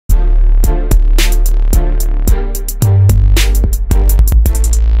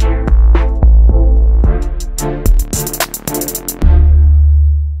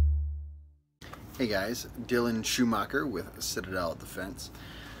guys, Dylan Schumacher with Citadel Defense.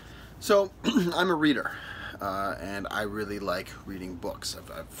 So, I'm a reader, and I really like reading books.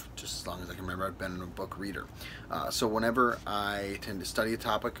 I've just as long as I can remember, I've been a book reader. So whenever I tend to study a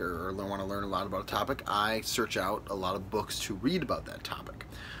topic or want to learn a lot about a topic, I search out a lot of books to read about that topic.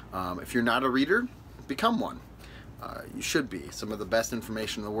 If you're not a reader, become one. You should be. Some of the best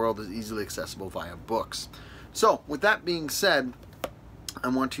information in the world is easily accessible via books. So, with that being said, I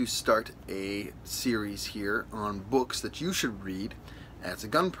want to start a series here on books that you should read as a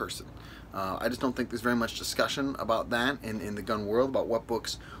gun person. I just don't think there's very much discussion about that in the gun world, about what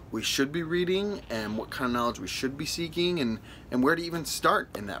books we should be reading and what kind of knowledge we should be seeking, and where to even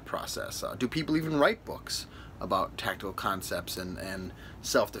start in that process. Do people even write books about tactical concepts and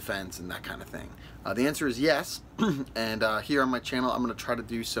self-defense and that kind of thing? The answer is yes, and here on my channel I'm going to try to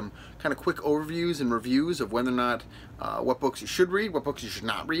do some kind of quick overviews and reviews of whether or not what books you should read, what books you should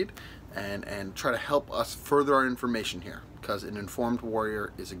not read, and try to help us further our information here, because an informed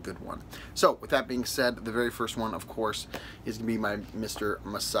warrior is a good one. So with that being said, the very first one, of course, is going to be my Mr.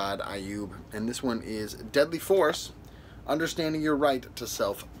 Massad Ayoob, and this one is Deadly Force: Understanding Your Right to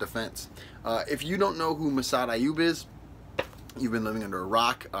Self-Defense. If you don't know who Massad Ayoob is, you've been living under a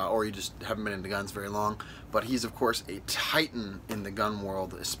rock, or you just haven't been into guns very long. But he's, of course, a titan in the gun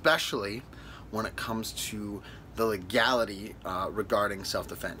world, especially when it comes to the legality regarding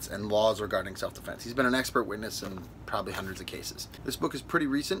self-defense and laws regarding self-defense. He's been an expert witness in probably hundreds of cases. This book is pretty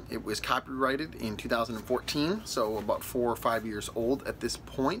recent. It was copyrighted in 2014, so about 4 or 5 years old at this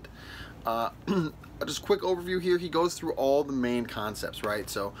point. Just a quick overview here. He goes through all the main concepts, right?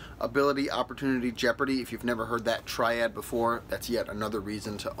 So ability, opportunity, jeopardy. If you've never heard that triad before, that's yet another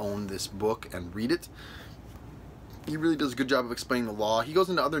reason to own this book and read it. He really does a good job of explaining the law. He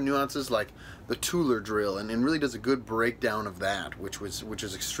goes into other nuances like the Tueler drill and really does a good breakdown of that, which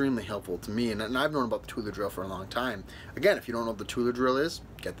is extremely helpful to me. And I've known about the Tueler drill for a long time. Again, if you don't know what the Tueler drill is,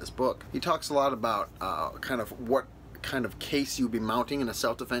 get this book. He talks a lot about kind of what kind of case you'd be mounting in a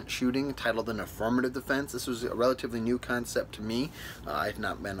self-defense shooting, titled an affirmative defense. This was a relatively new concept to me. I had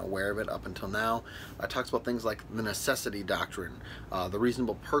not been aware of it up until now. It talks about things like the necessity doctrine, the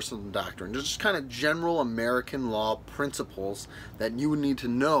reasonable person doctrine, just kind of general American law principles that you would need to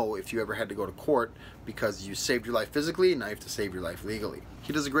know if you ever had to go to court, because you saved your life physically, now you have to save your life legally.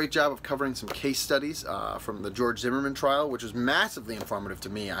 He does a great job of covering some case studies from the George Zimmerman trial, which was massively informative to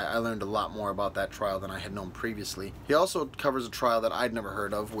me. I learned a lot more about that trial than I had known previously. He also covers a trial that I'd never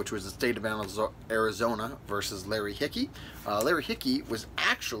heard of, which was the state of Arizona versus Larry Hickey. Larry Hickey was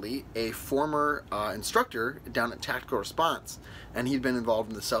actually a former instructor down at Tactical Response, and he'd been involved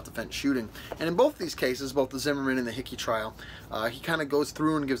in the self-defense shooting. And in both these cases, both the Zimmerman and the Hickey trial, he kind of goes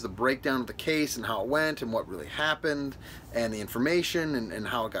through and gives the breakdown of the case and how it went and what really happened and the information and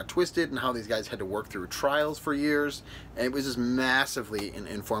how it got twisted and how these guys had to work through trials for years. And it was just massively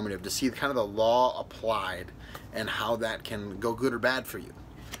informative to see kind of the law applied and how that can go good or bad for you.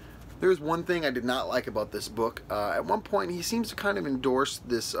 There's one thing I did not like about this book. At one point, he seems to kind of endorse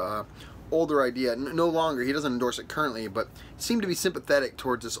this older idea. No longer, he doesn't endorse it currently, but seemed to be sympathetic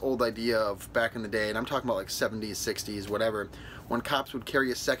towards this old idea of back in the day, and I'm talking about like 70s, 60s, whatever, when cops would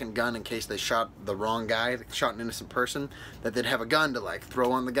carry a second gun in case they shot the wrong guy, shot an innocent person, that they'd have a gun to like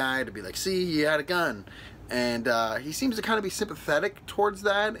throw on the guy to be like, see, he had a gun. And he seems to kind of be sympathetic towards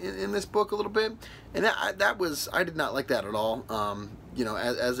that in this book a little bit, and I did not like that at all. You know,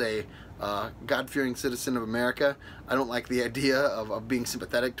 as a God-fearing citizen of America, I don't like the idea of being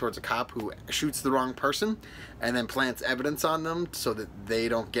sympathetic towards a cop who shoots the wrong person and then plants evidence on them so that they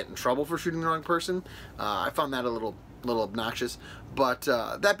don't get in trouble for shooting the wrong person. I found that a little obnoxious, but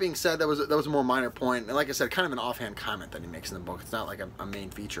that being said, that was a more minor point, and like I said, kind of an offhand comment that he makes in the book. It's not like a main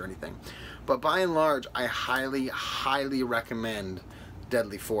feature or anything, but by and large, I highly recommend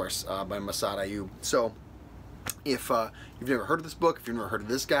Deadly Force by Massad Ayoob. So if you've never heard of this book, if you've never heard of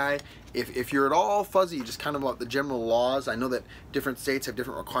this guy, if you're at all fuzzy just kind of about the general laws, I know that different states have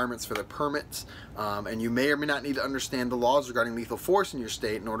different requirements for their permits, and you may or may not need to understand the laws regarding lethal force in your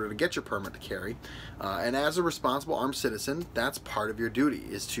state in order to get your permit to carry. And as a responsible armed citizen, that's part of your duty,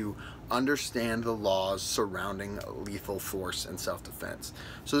 is to understand the laws surrounding lethal force and self-defense.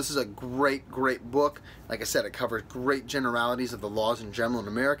 So this is a great book. Like I said, it covers great generalities of the laws in general in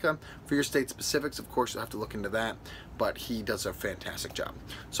America. For your state specifics, of course, you'll have to look into that, but he does a fantastic job.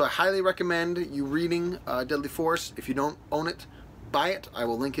 So I highly recommend you reading Deadly Force. If you don't own it, buy it. I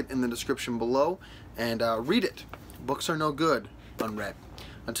will link it in the description below, and read it. Books are no good unread.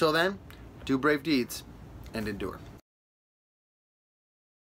 Until then, do brave deeds and endure.